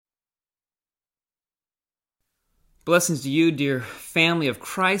Blessings to you, dear family of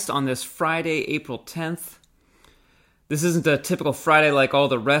Christ, on this Friday, April 10th. This isn't a typical Friday like all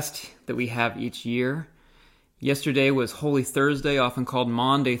the rest that we have each year. Yesterday was Holy Thursday, often called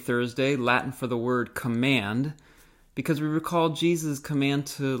Maundy Thursday, Latin for the word command, because we recall Jesus' command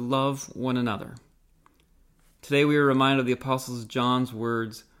to love one another. Today we are reminded of the Apostle John's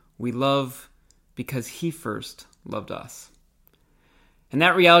words, "We love because he first loved us." And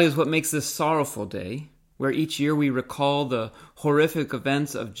that reality is what makes this sorrowful day, where each year we recall the horrific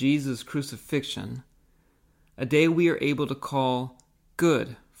events of Jesus' crucifixion, a day we are able to call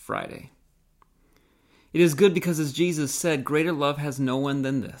Good Friday. It is good because, as Jesus said, greater love has no one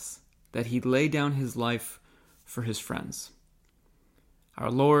than this, that he lay down his life for his friends. Our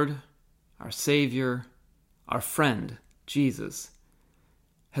Lord, our Savior, our friend, Jesus,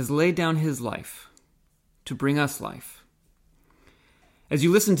 has laid down his life to bring us life. As you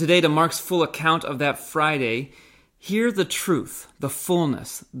listen today to Mark's full account of that Friday, hear the truth, the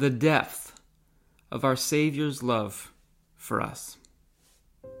fullness, the depth of our Savior's love for us.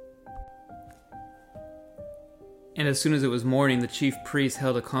 And as soon as it was morning, the chief priests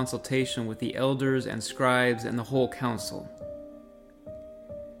held a consultation with the elders and scribes and the whole council.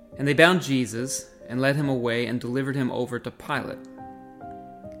 And they bound Jesus and led him away and delivered him over to Pilate.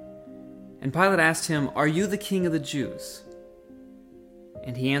 And Pilate asked him, "Are you the king of the Jews?"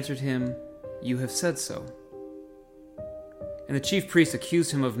 And he answered him, "You have said so." And the chief priests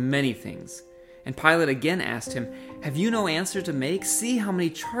accused him of many things. And Pilate again asked him, "Have you no answer to make? See how many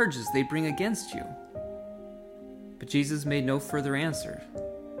charges they bring against you." But Jesus made no further answer,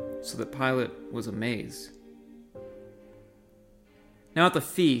 so that Pilate was amazed. Now at the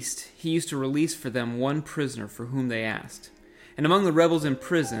feast, he used to release for them one prisoner for whom they asked. And among the rebels in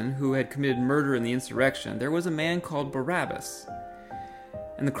prison who had committed murder in the insurrection, there was a man called Barabbas.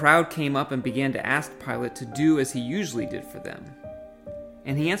 And the crowd came up and began to ask Pilate to do as he usually did for them.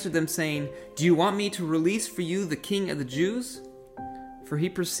 And he answered them, saying, "Do you want me to release for you the king of the Jews?" For he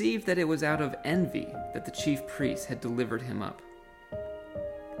perceived that it was out of envy that the chief priests had delivered him up.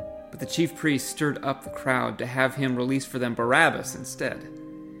 But the chief priests stirred up the crowd to have him release for them Barabbas instead.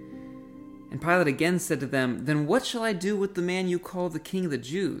 And Pilate again said to them, "Then what shall I do with the man you call the king of the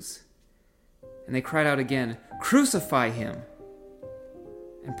Jews?" And they cried out again, "Crucify him!"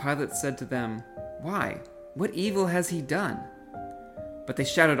 And Pilate said to them, "Why? What evil has he done?" But they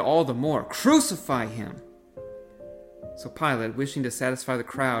shouted all the more, "Crucify him!" So Pilate, wishing to satisfy the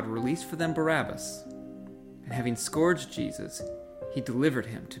crowd, released for them Barabbas. And having scourged Jesus, he delivered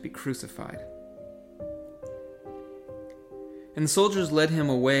him to be crucified. And the soldiers led him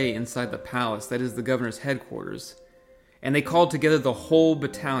away inside the palace, that is the governor's headquarters. And they called together the whole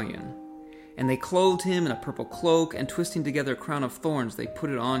battalion. And they clothed him in a purple cloak, and twisting together a crown of thorns, they put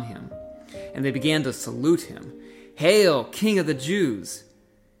it on him. And they began to salute him, "Hail, King of the Jews!"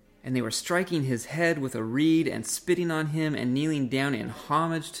 And they were striking his head with a reed, and spitting on him, and kneeling down in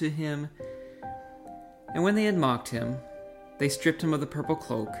homage to him. And when they had mocked him, they stripped him of the purple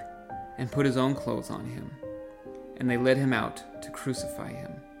cloak, and put his own clothes on him. And they led him out to crucify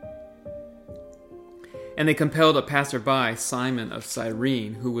him. And they compelled a passerby, Simon of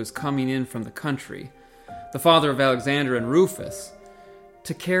Cyrene, who was coming in from the country, the father of Alexander and Rufus,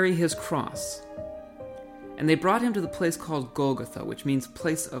 to carry his cross. And they brought him to the place called Golgotha, which means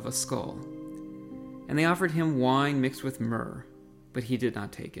place of a skull. And they offered him wine mixed with myrrh, but he did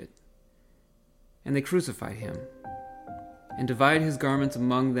not take it. And they crucified him, and divided his garments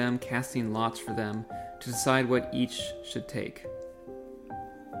among them, casting lots for them, to decide what each should take.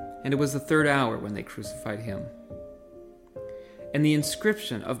 And it was the third hour when they crucified him. And the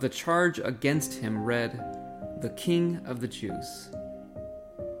inscription of the charge against him read, "The King of the Jews."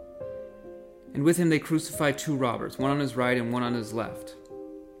 And with him they crucified two robbers, one on his right and one on his left.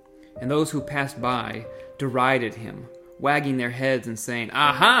 And those who passed by derided him, wagging their heads and saying,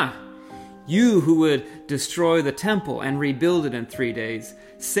 "Aha! You who would destroy the temple and rebuild it in 3 days,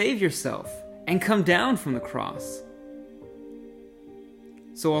 save yourself and come down from the cross."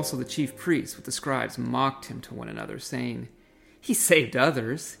 So also the chief priests with the scribes mocked him to one another, saying, "He saved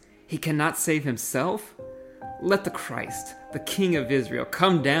others. He cannot save himself. Let the Christ, the King of Israel,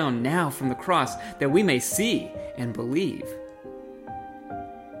 come down now from the cross, that we may see and believe."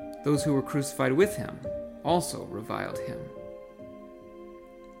 Those who were crucified with him also reviled him.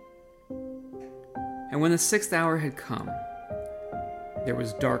 And when the 6th hour had come, there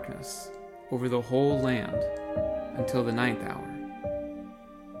was darkness over the whole land until the 9th hour.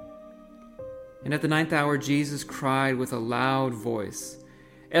 And at the 9th hour Jesus cried with a loud voice,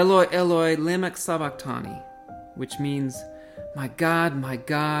 "Eloi, Eloi, lema sabachthani," which means, my God,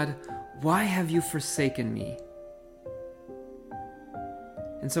 why have you forsaken me?"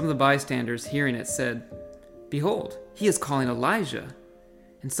 And some of the bystanders, hearing it, said, "Behold, he is calling Elijah."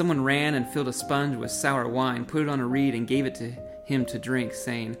 And someone ran and filled a sponge with sour wine, put it on a reed, and gave it to him to drink,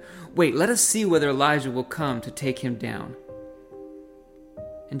 saying, "Wait, let us see whether Elijah will come to take him down."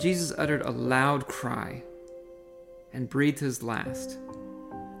 And Jesus uttered a loud cry and breathed his last.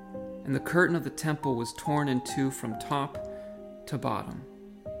 And the curtain of the temple was torn in two from top to bottom.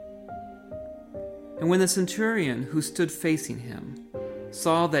 And when the centurion who stood facing him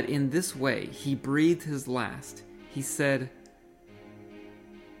saw that in this way he breathed his last, he said,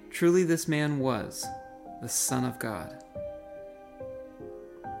 "Truly this man was the Son of God."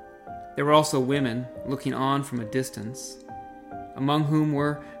 There were also women looking on from a distance, among whom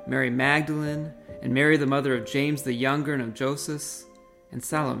were Mary Magdalene, and Mary the mother of James the younger and of Joseph, and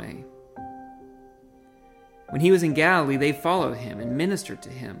Salome. When he was in Galilee, they followed him and ministered to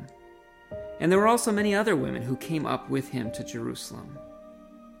him. And there were also many other women who came up with him to Jerusalem.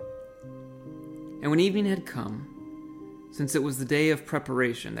 And when evening had come, since it was the day of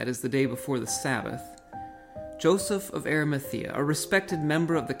preparation, that is, the day before the Sabbath, Joseph of Arimathea, a respected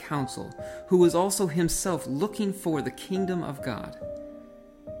member of the council, who was also himself looking for the kingdom of God,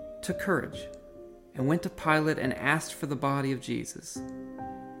 took courage and went to Pilate and asked for the body of Jesus.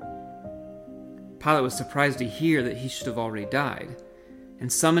 Pilate was surprised to hear that he should have already died,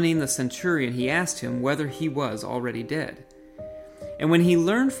 and summoning the centurion, he asked him whether he was already dead. And when he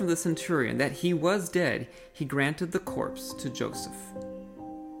learned from the centurion that he was dead, he granted the corpse to Joseph.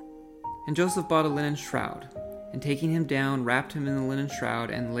 And Joseph bought a linen shroud, and taking him down, wrapped him in the linen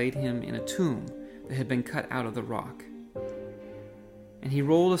shroud, and laid him in a tomb that had been cut out of the rock. And he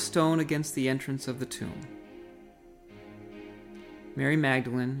rolled a stone against the entrance of the tomb. Mary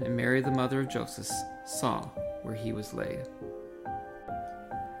Magdalene and Mary the mother of Joseph saw where he was laid.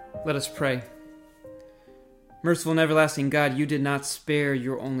 Let us pray. Merciful and everlasting God, you did not spare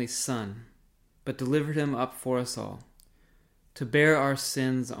your only Son, but delivered him up for us all, to bear our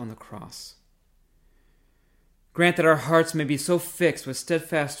sins on the cross. Grant that our hearts may be so fixed with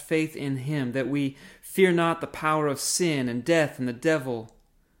steadfast faith in him that we fear not the power of sin and death and the devil,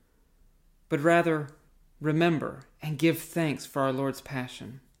 but rather remember and give thanks for our Lord's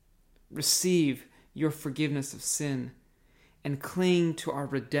passion. Receive your forgiveness of sin and cling to our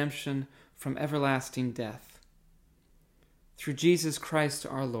redemption from everlasting death. Through Jesus Christ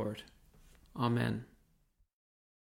our Lord. Amen.